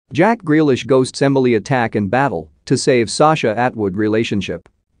Jack Grealish ghosts Emily Atack in battle to save Sasha Attwood relationship.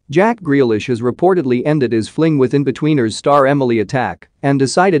 Jack Grealish has reportedly ended his fling with In-Betweeners star Emily Atack and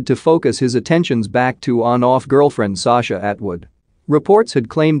decided to focus his attentions back to on-off girlfriend Sasha Attwood. Reports had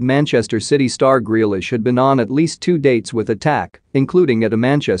claimed Manchester City star Grealish had been on at least 2 dates with Atack, including at a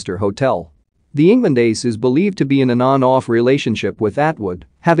Manchester hotel. The England ace is believed to be in an on-off relationship with Attwood,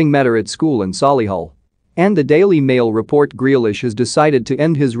 having met her at school in Solihull. And the Daily Mail report Grealish has decided to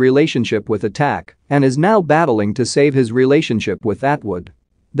end his relationship with Atack and is now battling to save his relationship with Attwood.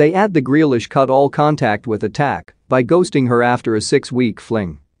 They add the Grealish cut all contact with Atack by ghosting her after a 6-week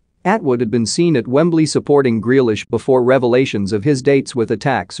fling. Attwood had been seen at Wembley supporting Grealish before revelations of his dates with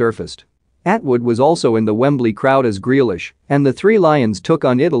Atack surfaced. Attwood was also in the Wembley crowd as Grealish, and the Three Lions took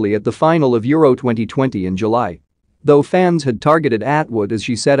on Italy at the final of Euro 2020 in July. Though fans had targeted Attwood as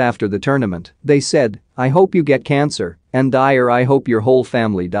she said after the tournament, they said, "I hope you get cancer and die, or I hope your whole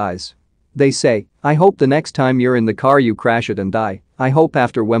family dies." They say, "I hope the next time you're in the car you crash it and die. I hope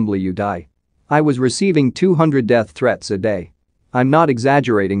after Wembley you die. I was receiving 200 death threats a day. I'm not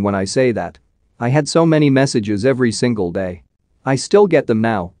exaggerating when I say that. I had so many messages every single day. I still get them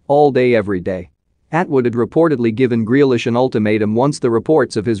now, all day every day." Attwood had reportedly given Grealish an ultimatum once the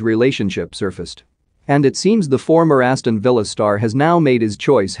reports of his relationship surfaced. And it seems the former Aston Villa star has now made his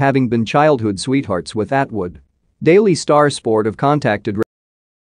choice, having been childhood sweethearts with Attwood. Daily Star Sport have contacted